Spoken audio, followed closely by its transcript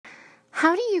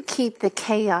How do you keep the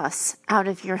chaos out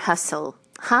of your hustle?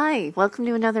 Hi, welcome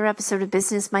to another episode of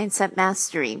Business Mindset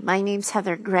Mastery. My name's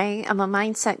Heather Gray. I'm a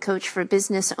mindset coach for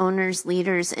business owners,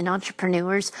 leaders, and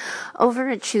entrepreneurs over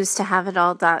at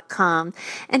ChooseToHaveItAll.com.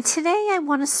 And today I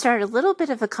want to start a little bit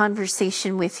of a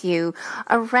conversation with you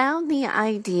around the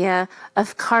idea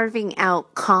of carving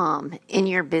out calm in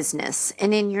your business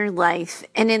and in your life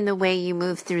and in the way you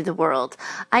move through the world.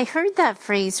 I heard that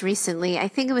phrase recently. I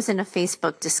think it was in a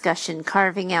Facebook discussion,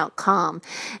 carving out calm.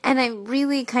 And it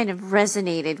really kind of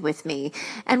resonated with me.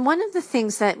 And one of the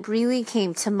things that really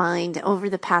came to mind over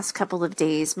the past couple of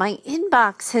days, my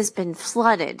inbox has been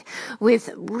flooded with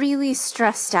really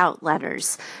stressed out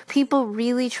letters. People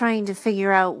really trying to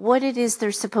figure out what it is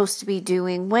they're supposed to be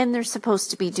doing, when they're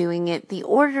supposed to be doing it, the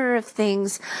order of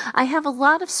things. I have a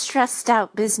lot of stressed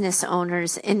out business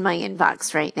owners in my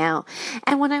inbox right now.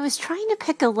 And when I was trying to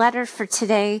pick a letter for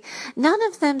today, none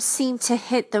of them seemed to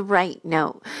hit the right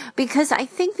note, because I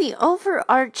think the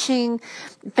overarching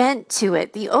bent to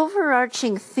it, the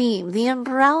overarching theme, the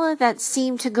umbrella that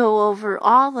seemed to go over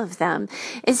all of them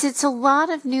is it's a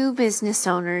lot of new business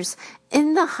owners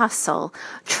in the hustle,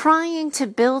 trying to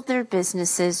build their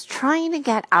businesses, trying to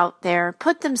get out there,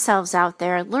 put themselves out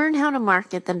there, learn how to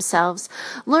market themselves,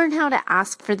 learn how to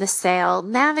ask for the sale,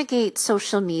 navigate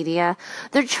social media.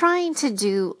 They're trying to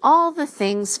do all the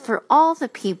things for all the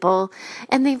people,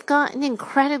 and they've gotten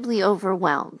incredibly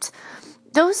overwhelmed.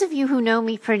 Those of you who know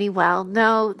me pretty well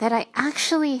know that I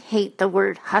actually hate the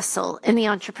word hustle in the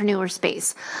entrepreneur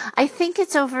space. I think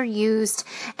it's overused,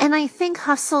 and I think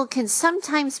hustle can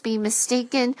sometimes be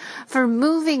mistaken for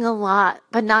moving a lot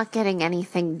but not getting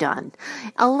anything done.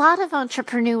 A lot of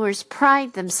entrepreneurs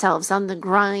pride themselves on the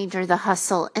grind or the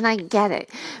hustle, and I get it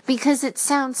because it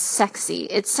sounds sexy.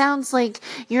 It sounds like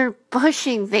you're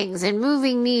pushing things and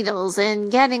moving needles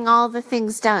and getting all the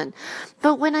things done.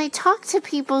 But when I talk to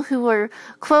people who are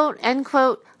quote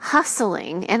unquote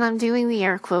hustling, and I'm doing the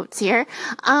air quotes here,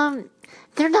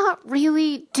 they're not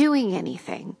really doing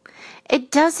anything. It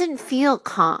doesn't feel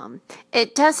calm.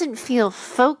 It doesn't feel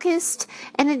focused,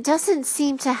 and it doesn't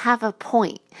seem to have a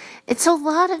point. It's a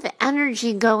lot of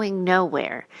energy going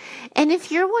nowhere. And if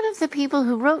you're one of the people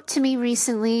who wrote to me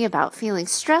recently about feeling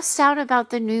stressed out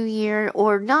about the new year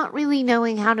or not really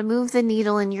knowing how to move the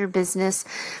needle in your business,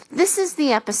 this is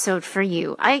the episode for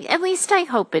you. At least I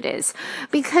hope it is,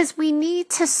 because we need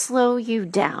to slow you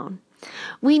down.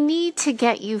 We need to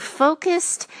get you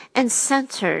focused and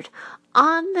centered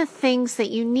on the things that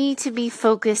you need to be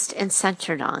focused and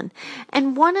centered on.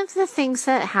 And one of the things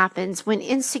that happens when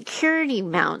insecurity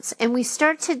mounts and we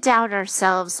start to doubt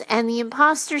ourselves and the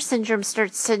imposter syndrome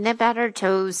starts to nip at our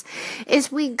toes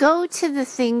is we go to the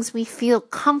things we feel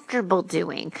comfortable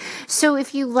doing. So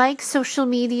if you like social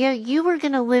media, you are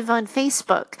going to live on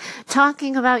Facebook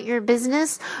talking about your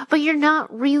business, but you're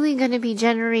not really going to be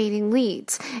generating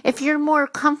leads. If you're more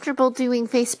comfortable doing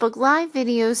Facebook Live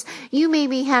videos, you may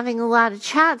be having a lot of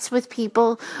chats with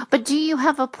people, but do you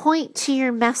have a point to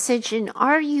your message, and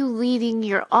are you leading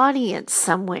your audience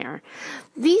somewhere?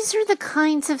 These are the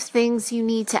kinds of things you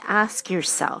need to ask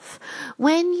yourself.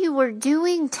 When you are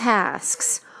doing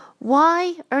tasks,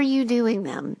 why are you doing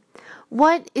them?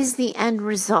 What is the end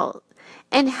result?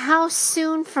 And how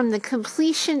soon from the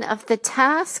completion of the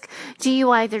task do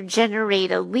you either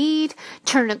generate a lead,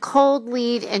 turn a cold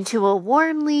lead into a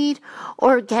warm lead,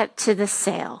 or get to the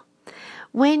sale?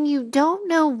 When you don't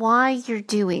know why you're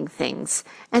doing things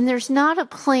and there's not a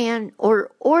plan or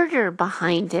order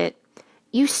behind it,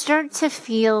 you start to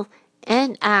feel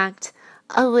and act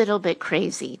a little bit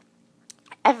crazy.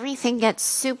 Everything gets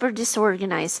super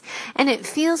disorganized, and it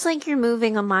feels like you're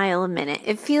moving a mile a minute.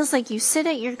 It feels like you sit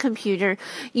at your computer,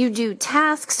 you do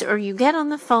tasks, or you get on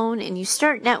the phone and you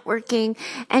start networking,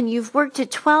 and you've worked a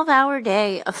 12-hour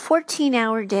day, a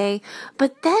 14-hour day,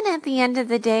 but then at the end of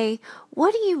the day,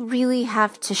 what do you really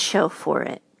have to show for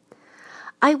it?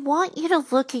 I want you to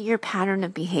look at your pattern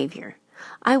of behavior.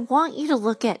 I want you to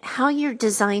look at how you're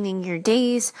designing your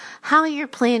days, how you're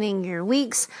planning your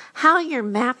weeks, how you're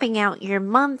mapping out your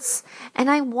months, and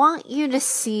I want you to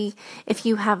see if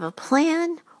you have a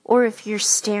plan or if you're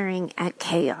staring at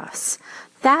chaos.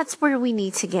 That's where we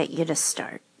need to get you to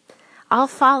start. I'll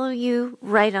follow you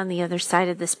right on the other side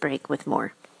of this break with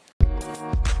more.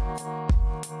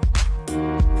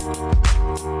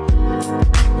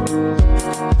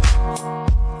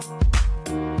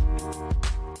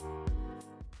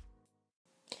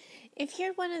 If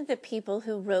you're one of the people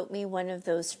who wrote me one of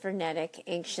those frenetic,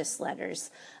 anxious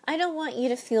letters. I don't want you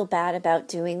to feel bad about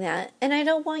doing that, and I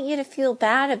don't want you to feel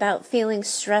bad about feeling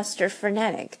stressed or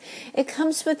frenetic. It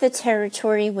comes with the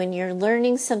territory when you're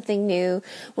learning something new,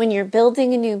 when you're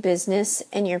building a new business,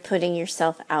 and you're putting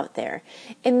yourself out there.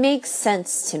 It makes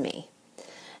sense to me.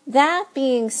 That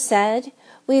being said,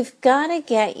 we've got to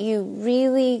get you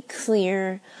really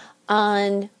clear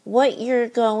on what you're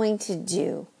going to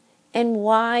do and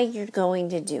why you're going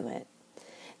to do it.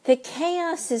 The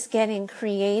chaos is getting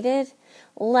created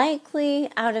likely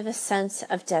out of a sense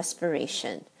of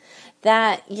desperation,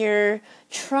 that you're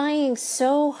trying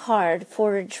so hard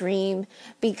for a dream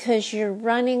because you're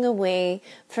running away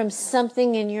from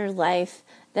something in your life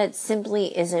that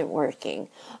simply isn't working.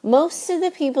 Most of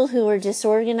the people who are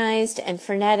disorganized and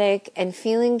frenetic and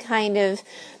feeling kind of,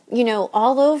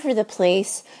 all over the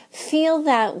place feel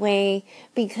that way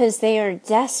because they are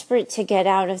desperate to get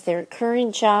out of their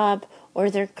current job or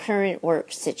their current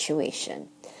work situation.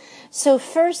 So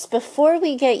first, before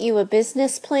we get you a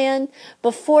business plan,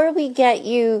 before we get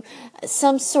you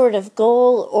some sort of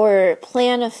goal or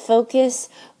plan of focus,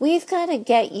 we've got to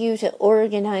get you to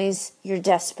organize your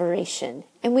desperation.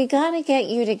 And we got to get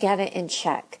you to get it in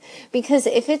check. Because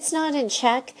if it's not in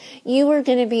check, you are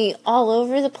going to be all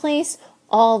over the place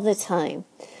all the time.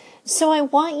 So I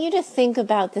want you to think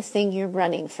about the thing you're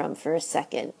running from for a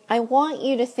second. I want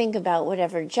you to think about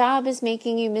whatever job is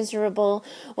making you miserable,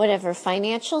 whatever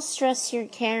financial stress you're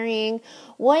carrying.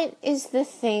 What is the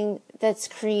thing that's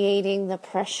creating the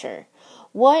pressure?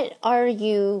 What are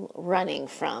you running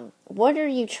from? What are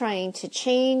you trying to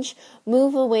change,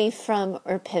 move away from,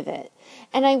 or pivot?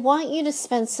 And I want you to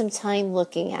spend some time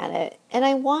looking at it. And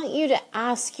I want you to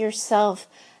ask yourself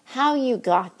how you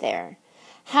got there.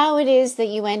 How it is that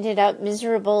you ended up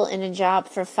miserable in a job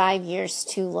for 5 years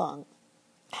too long.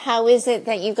 How is it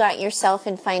that you got yourself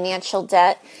in financial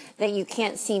debt that you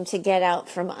can't seem to get out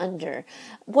from under?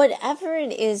 Whatever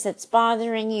it is that's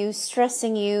bothering you,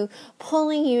 stressing you,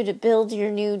 pulling you to build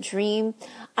your new dream,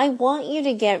 I want you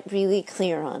to get really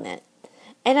clear on it.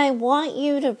 And I want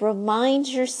you to remind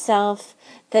yourself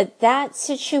that that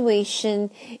situation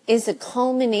is a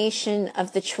culmination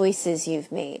of the choices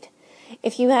you've made.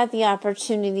 If you had the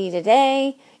opportunity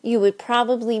today, you would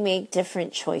probably make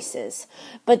different choices.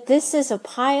 But this is a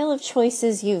pile of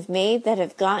choices you've made that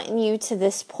have gotten you to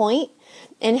this point.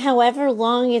 And however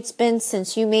long it's been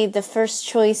since you made the first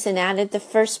choice and added the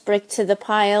first brick to the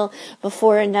pile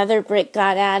before another brick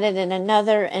got added and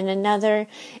another,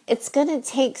 it's going to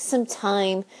take some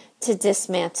time to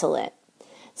dismantle it.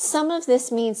 Some of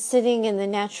this means sitting in the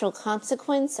natural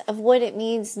consequence of what it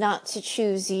means not to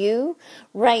choose you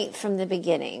right from the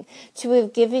beginning, to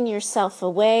have given yourself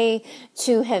away,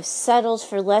 to have settled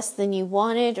for less than you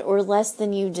wanted or less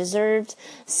than you deserved.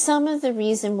 Some of the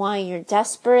reason why you're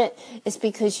desperate is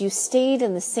because you stayed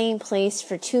in the same place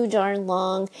for too darn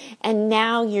long, and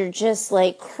now you're just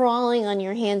like crawling on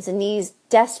your hands and knees,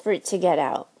 desperate to get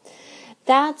out.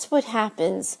 That's what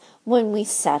happens when we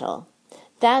settle.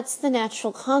 That's the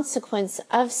natural consequence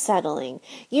of settling.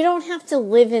 You don't have to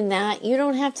live in that. You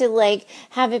don't have to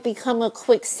have it become a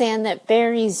quicksand that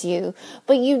buries you.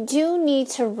 But you do need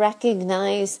to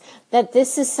recognize that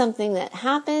this is something that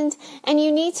happened and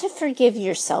you need to forgive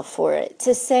yourself for it.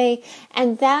 To say,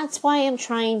 and that's why I'm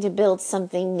trying to build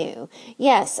something new.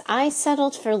 Yes, I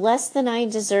settled for less than I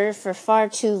deserve for far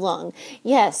too long.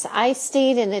 Yes, I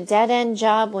stayed in a dead-end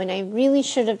job when I really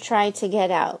should have tried to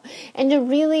get out. And to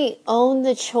really own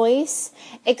the choice,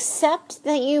 accept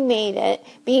that you made it,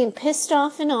 being pissed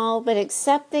off and all, but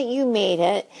accept that you made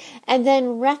it, and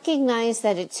then recognize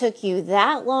that it took you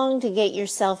that long to get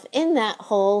yourself in that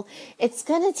hole. It's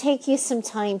going to take you some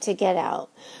time to get out.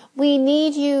 We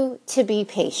need you to be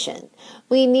patient.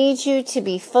 We need you to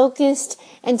be focused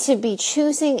and to be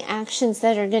choosing actions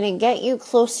that are going to get you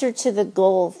closer to the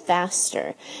goal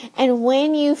faster. And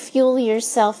when you fuel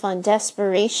yourself on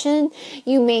desperation,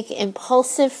 you make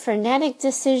impulsive, frenetic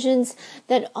decisions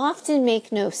that often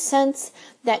make no sense,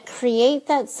 that create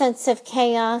that sense of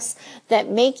chaos, that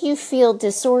make you feel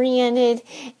disoriented,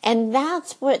 and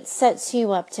that's what sets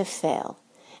you up to fail.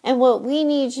 And what we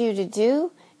need you to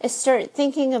do is start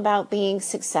thinking about being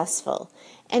successful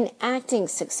and acting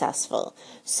successful.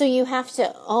 So you have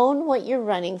to own what you're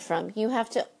running from. You have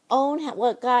to own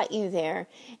what got you there,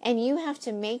 and you have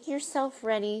to make yourself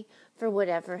ready for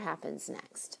whatever happens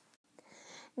next.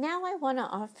 Now I want to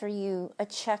offer you a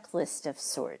checklist of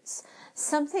sorts,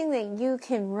 something that you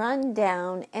can run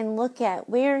down and look at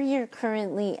where you're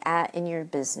currently at in your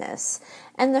business.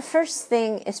 And the first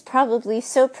thing is probably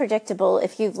so predictable.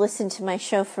 If you've listened to my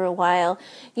show for a while,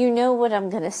 you know what I'm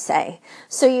going to say.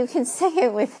 So you can say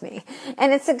it with me.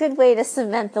 And it's a good way to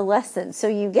cement the lesson so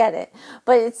you get it.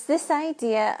 But it's this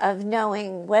idea of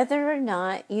knowing whether or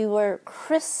not you are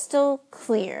crystal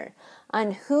clear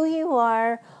on who you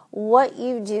are, what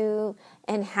you do,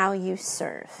 and how you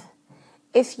serve.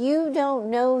 If you don't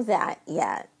know that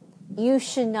yet, you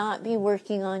should not be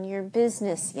working on your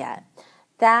business yet.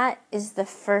 That is the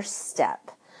first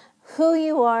step. Who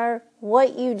you are,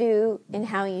 what you do, and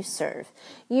how you serve.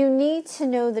 You need to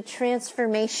know the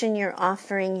transformation you're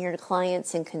offering your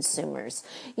clients and consumers.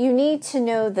 You need to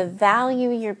know the value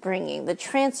you're bringing, the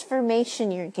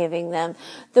transformation you're giving them,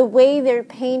 the way their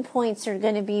pain points are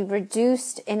going to be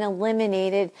reduced and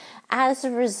eliminated as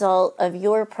a result of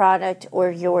your product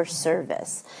or your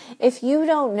service. If you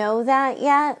don't know that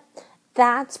yet,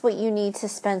 that's what you need to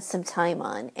spend some time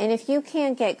on. And if you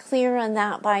can't get clear on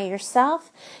that by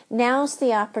yourself, now's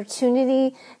the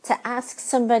opportunity to ask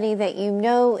somebody that you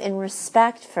know and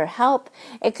respect for help.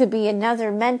 It could be another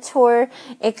mentor.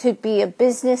 It could be a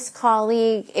business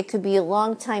colleague. It could be a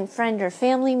longtime friend or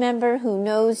family member who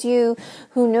knows you,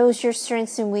 who knows your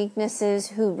strengths and weaknesses,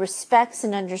 who respects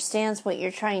and understands what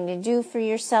you're trying to do for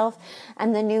yourself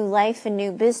and the new life and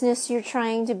new business you're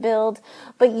trying to build.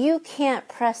 But you can't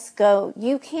press go.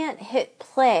 You can't hit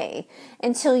play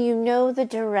until you know the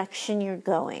direction you're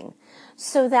going.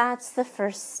 So that's the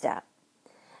first step.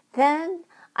 Then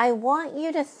I want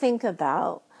you to think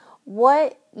about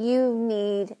what you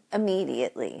need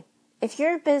immediately. If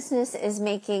your business is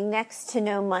making next to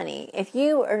no money, if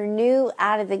you are new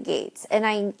out of the gates, and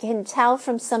I can tell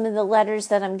from some of the letters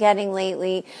that I'm getting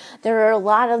lately, there are a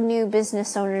lot of new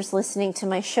business owners listening to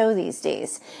my show these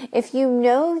days. If you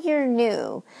know you're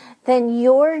new, then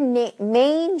your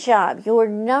main job, your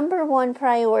number one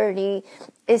priority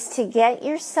is to get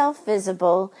yourself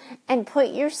visible and put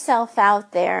yourself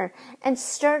out there and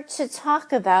start to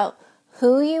talk about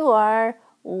who you are,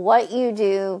 what you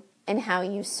do, and how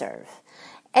you serve.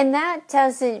 And that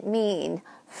doesn't mean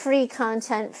free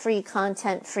content, free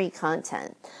content, free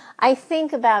content. I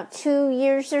think about 2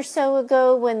 years or so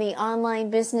ago when the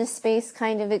online business space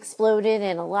kind of exploded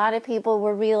and a lot of people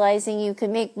were realizing you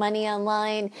could make money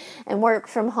online and work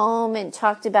from home and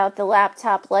talked about the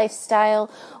laptop lifestyle.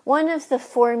 One of the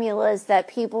formulas that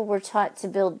people were taught to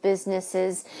build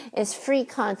businesses is free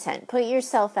content. Put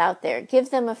yourself out there.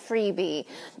 Give them a freebie.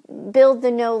 Build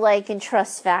the know, like, and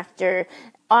trust factor.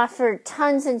 Offer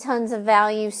tons and tons of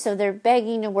value so they're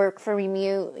begging to work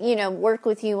work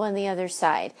with you on the other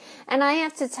side. And I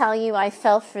have to tell you, I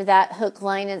fell for that hook,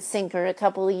 line, and sinker a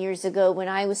couple of years ago when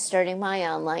I was starting my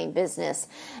online business.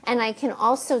 And I can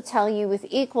also tell you with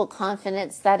equal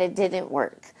confidence that it didn't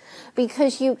work.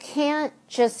 Because you can't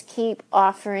just keep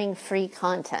offering free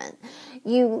content.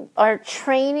 You are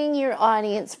training your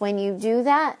audience when you do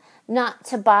that not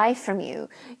to buy from you.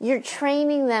 You're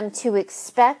training them to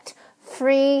expect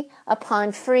free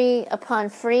upon free upon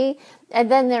free,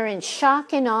 and then they're in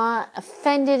shock and awe,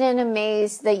 offended and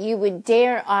amazed that you would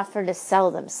dare offer to sell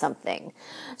them something.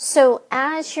 So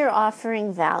as you're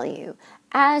offering value,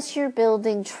 as you're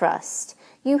building trust,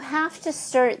 you have to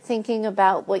start thinking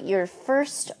about what your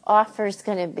first offer is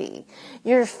going to be.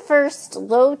 Your first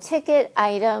low-ticket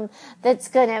item that's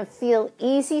going to feel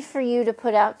easy for you to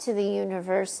put out to the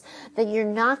universe, that you're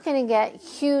not going to get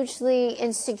hugely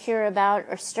insecure about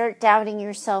or start doubting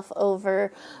yourself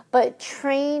over, but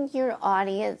train your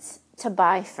audience to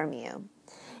buy from you.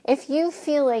 If you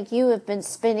feel like you have been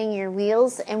spinning your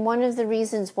wheels, and one of the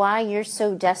reasons why you're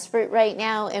so desperate right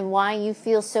now and why you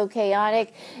feel so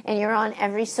chaotic, and you're on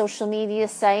every social media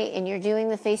site and you're doing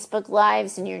the Facebook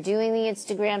Lives and you're doing the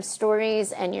Instagram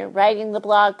stories and you're writing the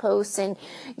blog posts and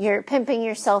you're pimping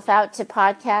yourself out to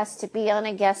podcasts to be on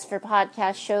a guest for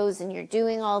podcast shows and you're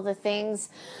doing all the things,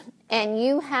 and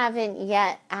you haven't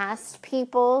yet asked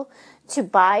people to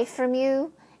buy from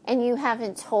you and you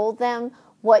haven't told them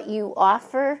what you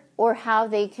offer or how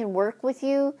they can work with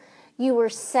you, you are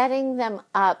setting them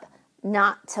up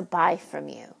not to buy from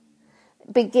you.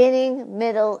 Beginning,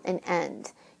 middle, and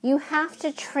end. You have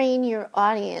to train your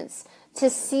audience to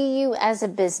see you as a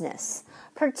business,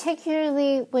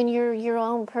 particularly when you're your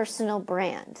own personal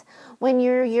brand, when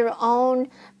you're your own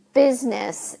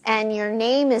business and your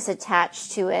name is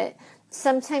attached to it.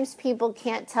 Sometimes people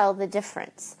can't tell the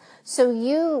difference. So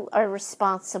you are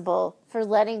responsible for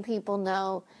letting people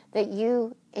know that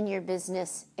you and your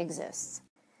business exists.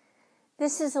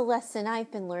 This is a lesson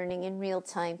I've been learning in real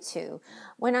time too.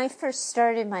 When I first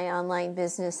started my online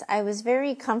business, I was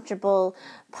very comfortable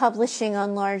publishing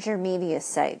on larger media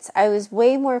sites. I was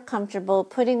way more comfortable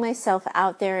putting myself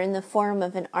out there in the form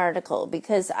of an article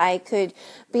because I could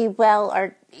be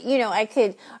I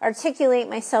could articulate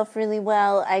myself really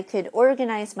well. I could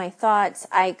organize my thoughts.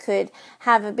 I could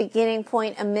have a beginning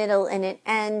point, a middle, and an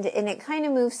end, and it kind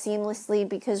of moved seamlessly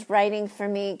because writing for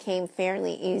me came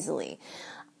fairly easily.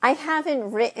 I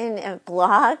haven't written a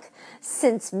blog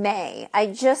since May. I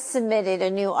just submitted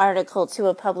a new article to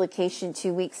a publication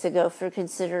 2 weeks ago for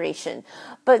consideration.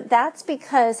 But that's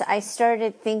because I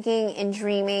started thinking and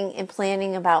dreaming and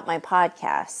planning about my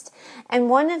podcast.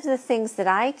 And one of the things that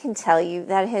I can tell you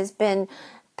that has been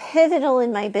pivotal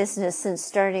in my business since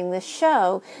starting this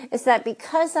show is that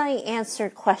because I answer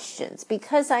questions,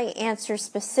 because I answer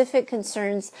specific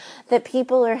concerns that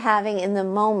people are having in the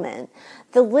moment,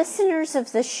 the listeners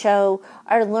of the show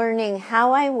are learning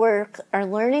how I work, are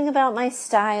learning about my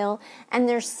style, and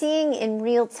they're seeing in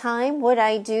real time what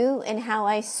I do and how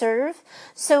I serve.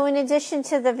 So in addition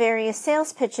to the various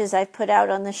sales pitches I've put out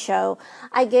on the show,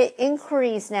 I get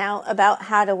inquiries now about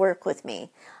how to work with me.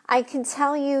 I can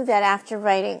tell you that after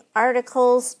writing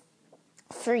articles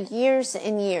for years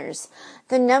and years,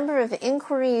 the number of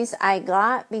inquiries I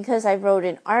got because I wrote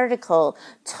an article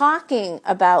talking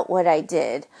about what I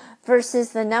did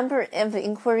versus the number of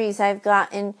inquiries I've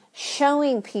gotten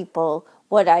showing people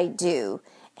what I do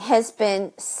has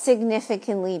been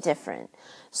significantly different.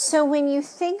 So when you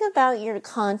think about your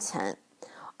content,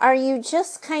 are you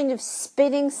just kind of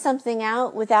spitting something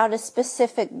out without a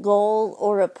specific goal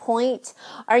or a point?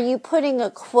 Are you putting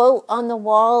a quote on the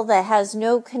wall that has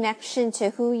no connection to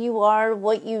who you are,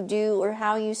 what you do, or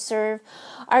how you serve?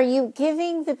 Are you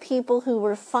giving the people who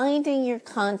are finding your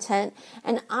content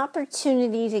an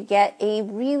opportunity to get a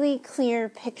really clear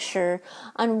picture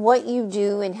on what you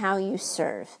do and how you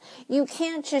serve? You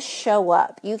can't just show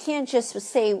up. You can't just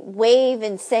wave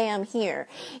and say, I'm here.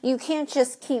 You can't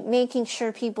just keep making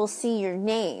sure people see your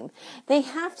name. They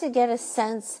have to get a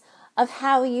sense of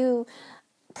how you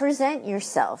present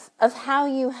yourself, of how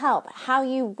you help, how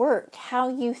you work, how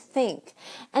you think.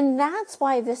 And that's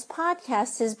why this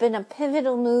podcast has been a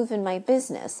pivotal move in my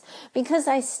business, because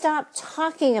I stopped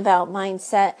talking about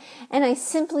mindset and I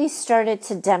simply started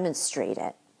to demonstrate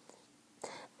it.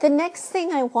 The next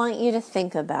thing I want you to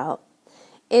think about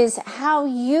is how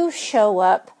you show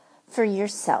up for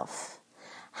yourself,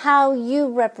 how you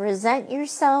represent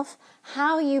yourself,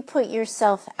 how you put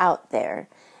yourself out there.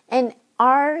 And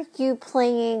are you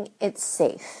playing it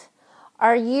safe?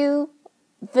 Are you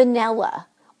vanilla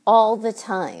all the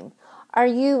time? Are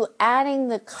you adding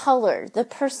the color, the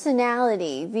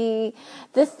personality,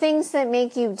 the things that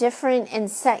make you different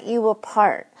and set you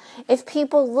apart? If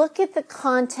people look at the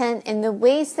content and the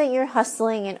ways that you're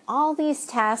hustling and all these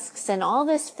tasks and all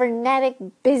this frenetic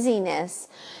busyness,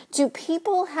 do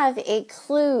people have a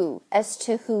clue as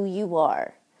to who you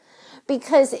are?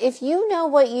 Because if you know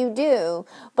what you do,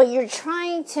 but you're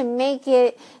trying to make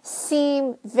it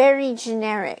seem very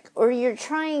generic, or you're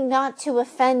trying not to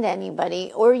offend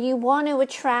anybody, or you want to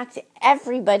attract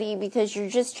everybody because you're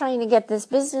just trying to get this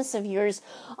business of yours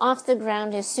off the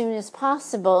ground as soon as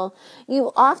possible,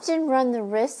 you often run the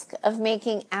risk of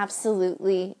making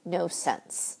absolutely no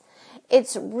sense.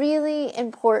 It's really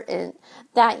important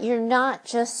that you're not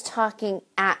just talking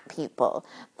at people,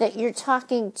 that you're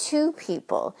talking to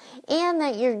people, and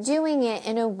that you're doing it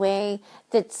in a way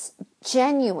that's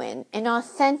genuine and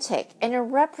authentic and a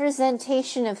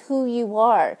representation of who you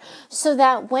are, so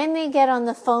that when they get on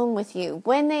the phone with you,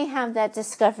 when they have that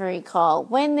discovery call,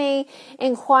 when they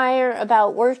inquire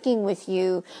about working with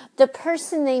you, the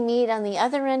person they meet on the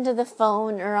other end of the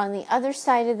phone or on the other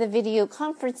side of the video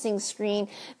conferencing screen,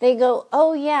 they go,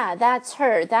 oh yeah, that's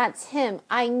her, that's him,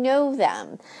 I know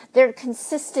them. They're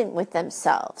consistent with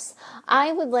themselves.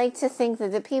 I would like to think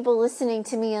that the people listening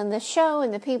to me on the show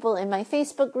and the people in my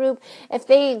Facebook group, if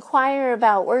they inquire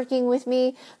about working with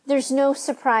me, there's no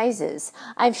surprises.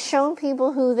 I've shown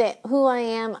people who I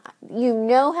am. You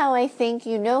know how I think.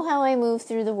 You know how I move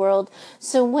through the world.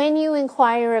 So when you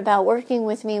inquire about working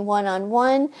with me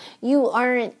one-on-one, you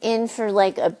aren't in for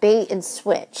like a bait and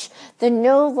switch. The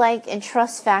know, like, and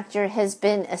trust factor has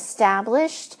been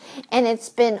established and it's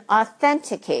been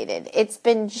authenticated. It's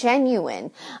been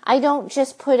genuine. I don't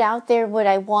just put out there what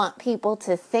I want people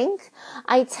to think.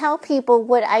 I tell people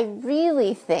what I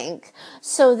really think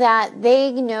so that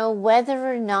they know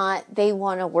whether or not they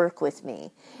want to work with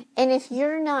me. And if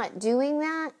you're not doing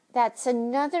that, that's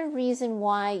another reason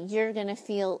why you're going to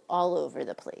feel all over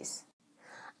the place.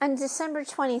 On December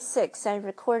 26th, I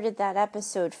recorded that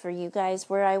episode for you guys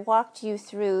where I walked you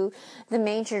through the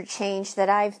major change that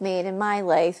I've made in my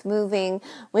life, moving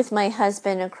with my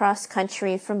husband across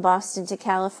country from Boston to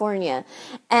California.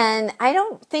 And I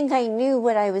don't think I knew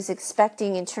what I was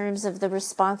expecting in terms of the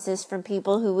responses from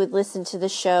people who would listen to the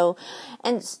show.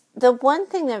 And the one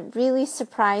thing that really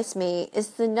surprised me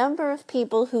is the number of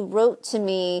people who wrote to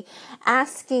me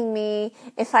asking me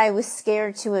if I was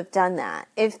scared to have done that,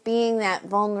 if being that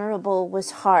vulnerable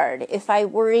was hard, if I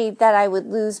worried that I would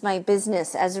lose my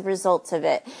business as a result of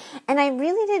it. And I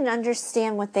really didn't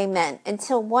understand what they meant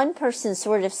until one person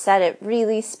sort of said it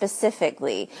really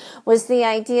specifically, was the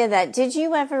idea that, did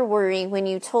you ever worry when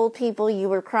you told people you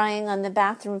were crying on the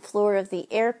bathroom floor of the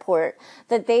airport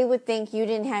that they would think you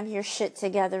didn't have your shit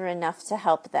together enough to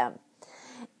help them?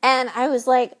 And I was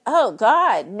like, oh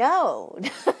God, no,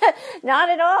 not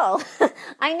at all.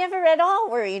 I never at all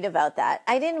worried about that.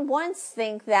 I didn't once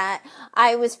think that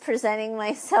I was presenting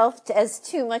myself as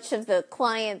too much of the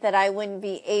client that I wouldn't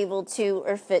be able to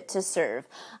or fit to serve.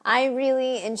 I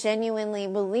really and genuinely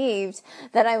believed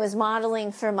that I was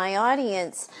modeling for my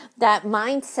audience that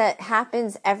mindset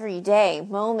happens every day,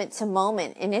 moment to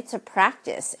moment, and it's a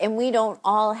practice. And we don't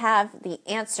all have the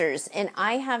answers. And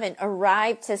I haven't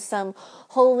arrived to some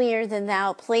holier than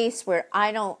thou place where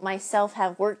I don't myself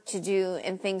have work to do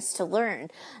and things to learn.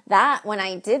 That when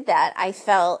I did that, I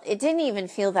felt it didn't even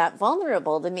feel that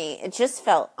vulnerable to me. It just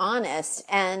felt honest,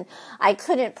 and I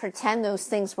couldn't pretend those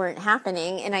things weren't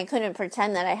happening, and I couldn't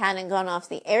pretend that I hadn't gone off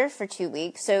the air for 2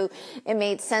 weeks. So it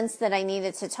made sense that I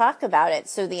needed to talk about it.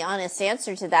 So the honest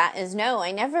answer to that is no,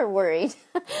 I never worried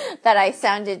that I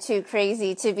sounded too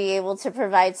crazy to be able to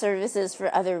provide services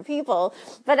for other people.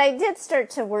 But I did start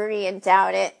to worry and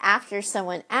doubt it after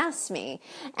someone asked me.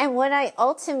 And what I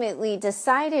ultimately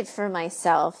decided for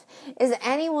myself is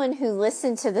anyone who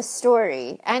listened to the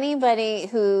story, anybody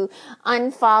who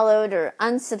unfollowed or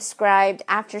unsubscribed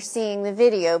after seeing the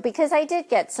video, because I did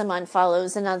get some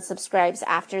unfollows and unsubscribes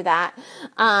after that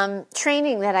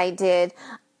training that I did,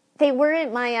 they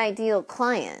weren't my ideal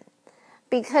client.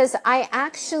 Because I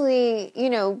actually,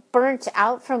 burnt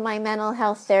out from my mental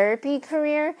health therapy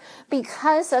career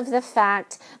because of the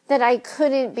fact that I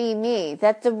couldn't be me,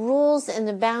 that the rules and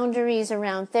the boundaries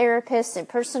around therapists and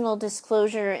personal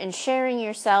disclosure and sharing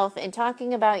yourself and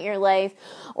talking about your life,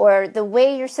 or the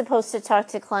way you're supposed to talk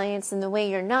to clients and the way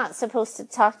you're not supposed to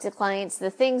talk to clients, the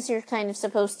things you're kind of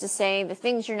supposed to say, the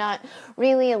things you're not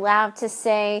really allowed to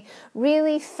say,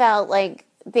 really felt like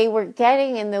they were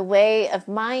getting in the way of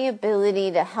my ability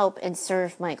to help and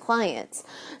serve my clients.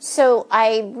 So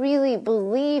I really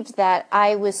believed that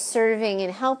I was serving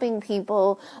and helping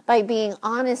people by being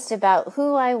honest about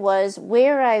who I was,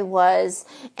 where I was,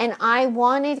 and I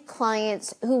wanted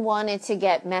clients who wanted to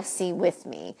get messy with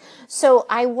me. So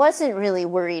I wasn't really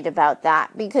worried about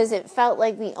that because it felt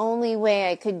like the only way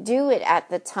I could do it at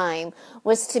the time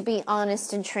was to be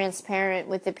honest and transparent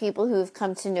with the people who have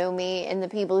come to know me and the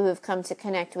people who have come to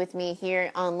connect with me here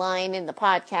online in the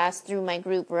podcast through my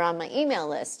group or on my email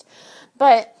list.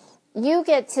 But you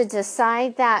get to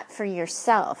decide that for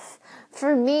yourself.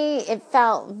 For me, it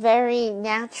felt very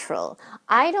natural.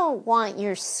 I don't want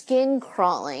your skin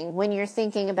crawling when you're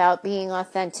thinking about being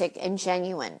authentic and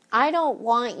genuine. I don't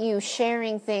want you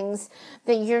sharing things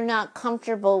that you're not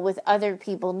comfortable with other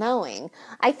people knowing.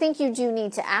 I think you do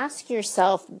need to ask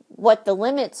yourself what the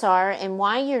limits are and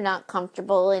why you're not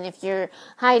comfortable, and if you're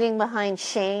hiding behind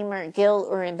shame or guilt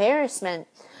or embarrassment.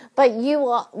 But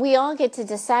we all get to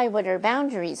decide what our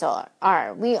boundaries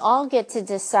are. We all get to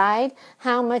decide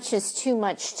how much is too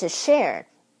much to share.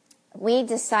 We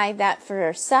decide that for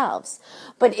ourselves.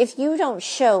 But if you don't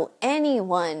show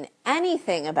anyone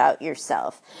anything about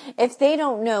yourself, if they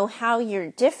don't know how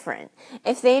you're different,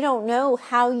 if they don't know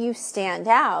how you stand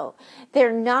out,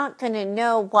 they're not going to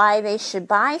know why they should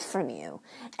buy from you.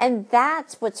 And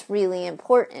that's what's really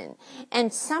important.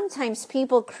 And sometimes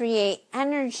people create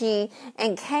energy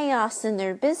and chaos in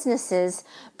their businesses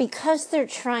because they're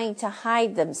trying to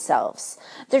hide themselves.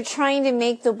 They're trying to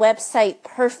make the website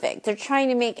perfect. They're trying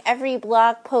to make every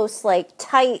blog post like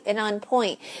tight and on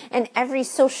point, and every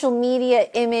social media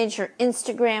image or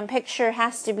Instagram picture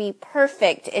has to be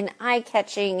perfect and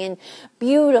eye-catching and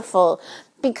beautiful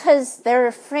because they're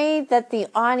afraid that the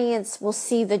audience will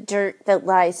see the dirt that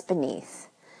lies beneath.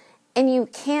 And you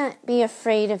can't be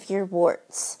afraid of your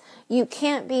warts. You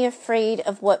can't be afraid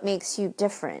of what makes you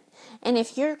different. And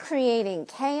if you're creating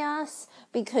chaos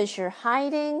because you're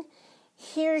hiding,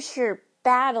 here's your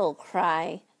battle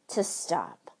cry to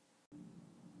stop.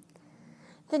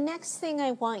 The next thing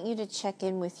I want you to check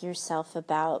in with yourself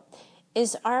about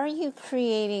is, are you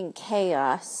creating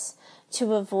chaos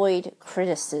to avoid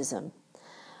criticism.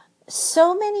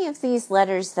 So many of these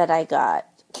letters that I got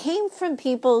came from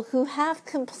people who have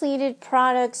completed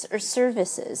products or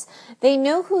services. They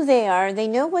know who they are, they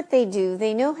know what they do,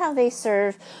 they know how they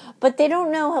serve, but they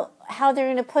don't know how they're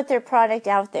going to put their product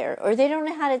out there, or they don't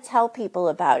know how to tell people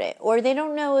about it, or they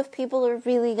don't know if people are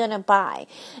really going to buy.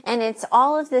 And it's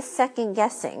all of this second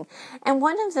guessing. And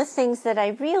one of the things that I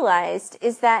realized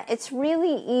is that it's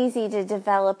really easy to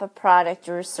develop a product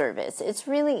or a service. It's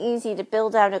really easy to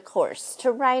build out a course,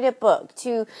 to write a book,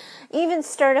 to even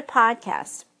start a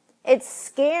podcast. It's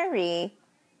scary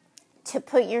to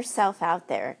put yourself out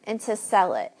there and to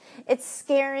sell it. It's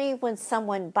scary when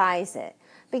someone buys it.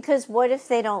 Because what if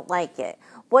they don't like it?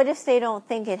 What if they don't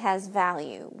think it has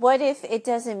value? What if it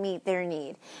doesn't meet their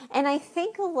need? And I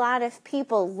think a lot of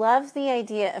people love the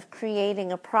idea of creating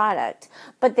a product,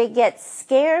 but they get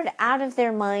scared out of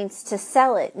their minds to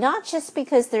sell it. Not just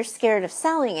because they're scared of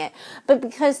selling it, but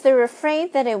because they're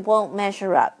afraid that it won't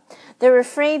measure up. They're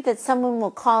afraid that someone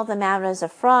will call them out as a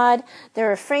fraud.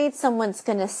 They're afraid someone's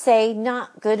going to say,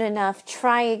 not good enough,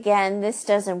 try again, this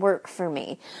doesn't work for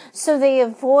me. So they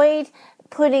avoid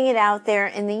putting it out there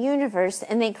in the universe,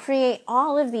 and they create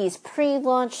all of these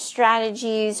pre-launch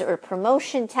strategies or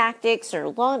promotion tactics or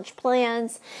launch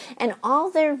plans, and all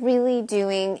they're really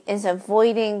doing is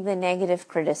avoiding the negative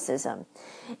criticism.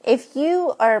 If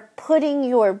you are putting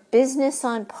your business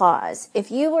on pause, if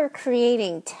you are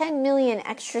creating 10 million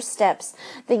extra steps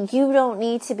that you don't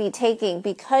need to be taking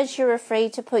because you're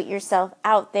afraid to put yourself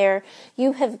out there,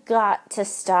 you have got to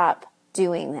stop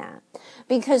doing that.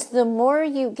 Because the more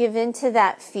you give into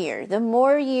that fear, the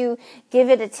more you give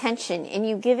it attention and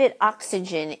you give it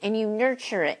oxygen and you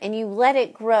nurture it and you let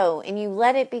it grow and you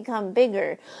let it become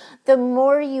bigger, the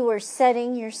more you are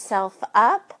setting yourself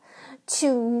up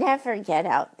to never get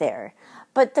out there.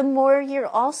 But the more you're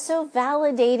also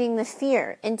validating the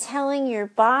fear and telling your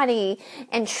body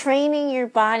and training your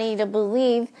body to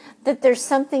believe that there's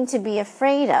something to be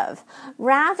afraid of,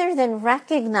 rather than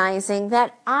recognizing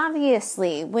that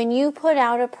obviously when you put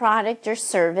out a product or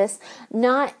service,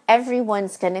 not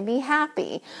everyone's going to be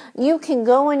happy. You can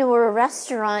go into a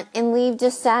restaurant and leave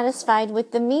dissatisfied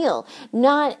with the meal.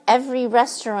 Not every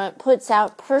restaurant puts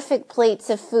out perfect plates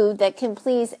of food that can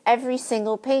please every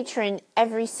single patron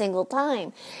every single time.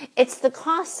 It's the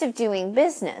cost of doing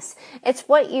business. It's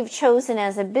what you've chosen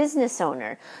as a business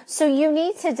owner. So you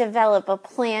need to develop a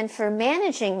plan for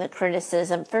managing the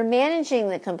criticism, for managing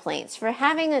the complaints, for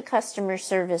having a customer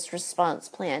service response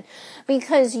plan,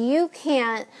 because you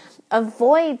can't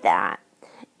avoid that.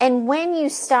 And when you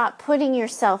stop putting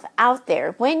yourself out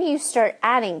there, when you start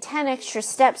adding 10 extra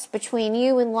steps between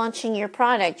you and launching your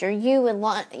product, or you and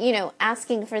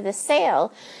asking for the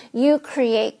sale, you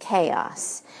create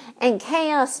chaos. And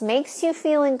chaos makes you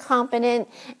feel incompetent,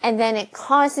 and then it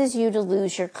causes you to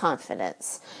lose your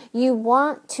confidence. You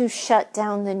want to shut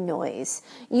down the noise.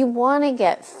 You want to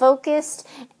get focused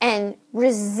and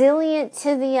resilient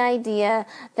to the idea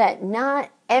that not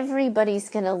everybody's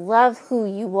going to love who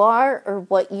you are or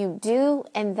what you do,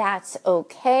 and that's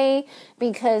okay,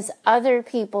 because other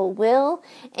people will,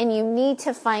 and you need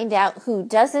to find out who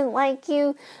doesn't like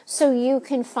you so you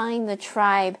can find the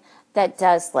tribe that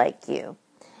does like you.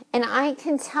 And I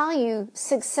can tell you,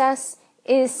 success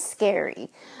is scary.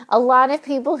 A lot of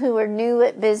people who are new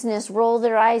at business roll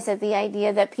their eyes at the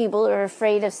idea that people are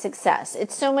afraid of success.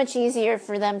 It's so much easier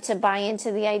for them to buy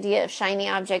into the idea of shiny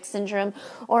object syndrome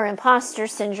or imposter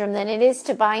syndrome than it is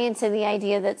to buy into the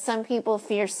idea that some people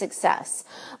fear success.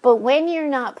 But when you're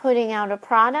not putting out a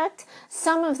product,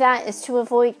 some of that is to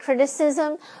avoid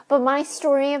criticism. But my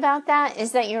story about that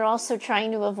is that you're also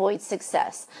trying to avoid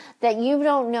success, that you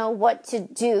don't know what to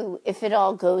do if it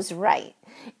all goes right.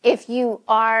 If you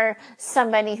are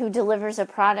somebody who delivers a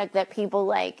product that people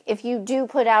like, if you do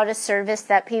put out a service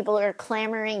that people are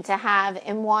clamoring to have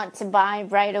and want to buy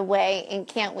right away and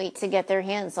can't wait to get their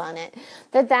hands on it,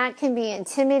 that can be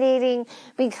intimidating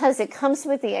because it comes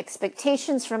with the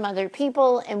expectations from other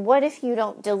people. And what if you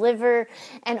don't deliver?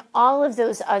 And all of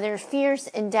those other fears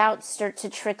and doubts start to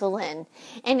trickle in.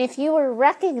 And if you are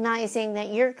recognizing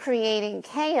that you're creating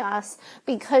chaos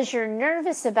because you're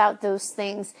nervous about those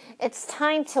things, it's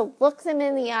time to look them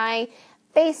in the eye,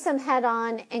 face them head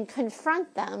on, and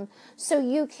confront them so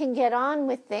you can get on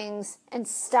with things and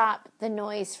stop the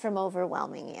noise from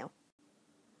overwhelming you.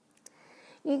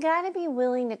 You got to be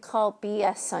willing to call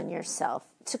BS on yourself.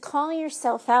 to call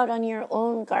yourself out on your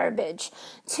own garbage,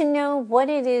 to know what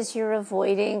it is you're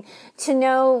avoiding, to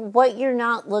know what you're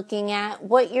not looking at,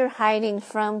 what you're hiding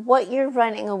from, what you're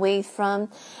running away from,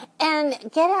 and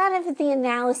get out of the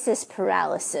analysis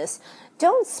paralysis.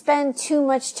 Don't spend too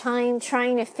much time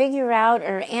trying to figure out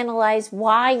or analyze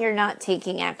why you're not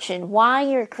taking action, why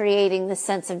you're creating the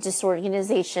sense of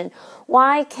disorganization,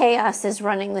 why chaos is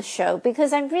running the show,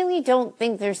 because I really don't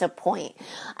think there's a point.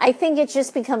 I think it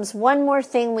just becomes one more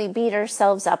thing we beat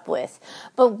ourselves up with.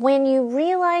 But when you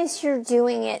realize you're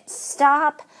doing it,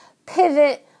 stop,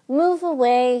 pivot, move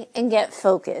away, and get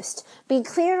focused. Be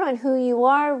clear on who you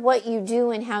are, what you do,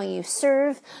 and how you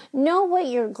serve. Know what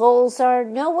your goals are.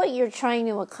 Know what you're trying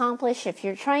to accomplish. If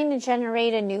you're trying to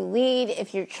generate a new lead,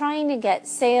 if you're trying to get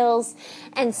sales,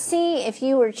 and see if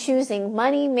you are choosing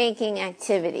money-making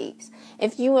activities.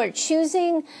 If you are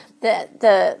choosing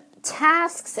the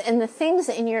tasks and the things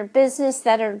in your business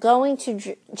that are going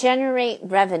to generate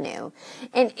revenue.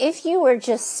 And if you are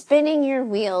just spinning your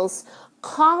wheels,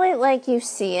 call it like you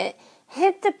see it,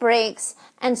 hit the brakes,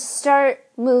 and start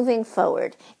moving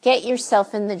forward. Get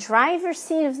yourself in the driver's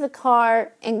seat of the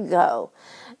car and go.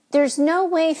 There's no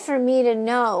way for me to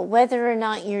know whether or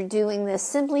not you're doing this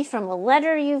simply from a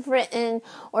letter you've written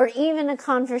or even a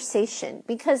conversation,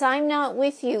 because I'm not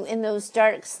with you in those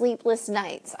dark, sleepless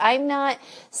nights. I'm not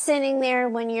sitting there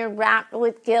when you're wrapped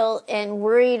with guilt and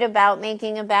worried about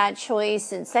making a bad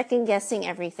choice and second-guessing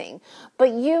everything.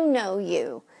 But you know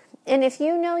you. And if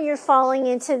you know you're falling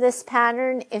into this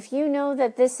pattern, if you know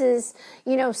that this is,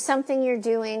 something you're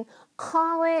doing,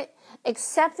 call it,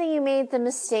 accept that you made the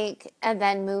mistake, and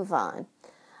then move on.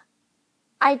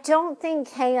 I don't think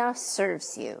chaos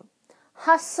serves you.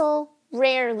 Hustle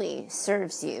rarely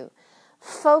serves you.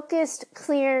 Focused,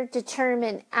 clear,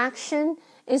 determined action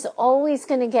is always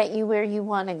going to get you where you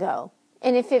want to go.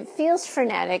 And if it feels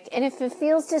frenetic, and if it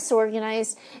feels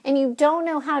disorganized, and you don't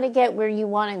know how to get where you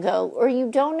want to go, or you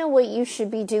don't know what you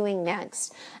should be doing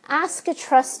next, ask a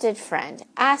trusted friend,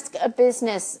 ask a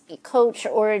business coach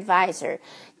or advisor,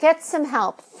 get some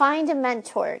help, find a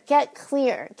mentor, get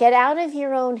clear, get out of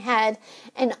your own head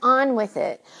and on with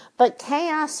it. But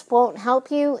chaos won't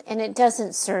help you, and it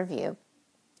doesn't serve you.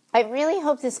 I really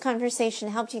hope this conversation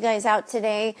helped you guys out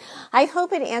today. I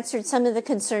hope it answered some of the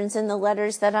concerns in the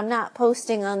letters that I'm not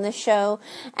posting on the show.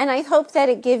 And I hope that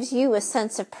it gives you a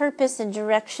sense of purpose and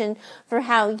direction for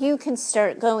how you can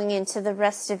start going into the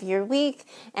rest of your week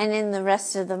and in the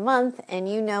rest of the month. And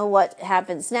you know what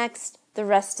happens next the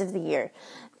rest of the year.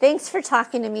 Thanks for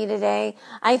talking to me today.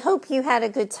 I hope you had a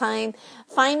good time.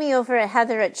 Find me over at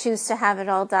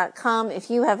heather@choosetohaveitall.com if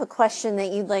you have a question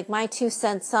that you'd like my 2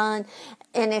 cents on.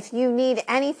 And if you need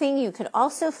anything, you could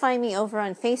also find me over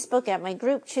on Facebook at my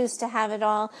group, Choose to Have It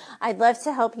All. I'd love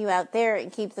to help you out there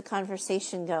and keep the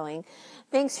conversation going.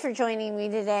 Thanks for joining me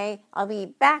today. I'll be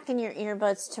back in your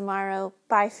earbuds tomorrow.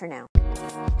 Bye for now.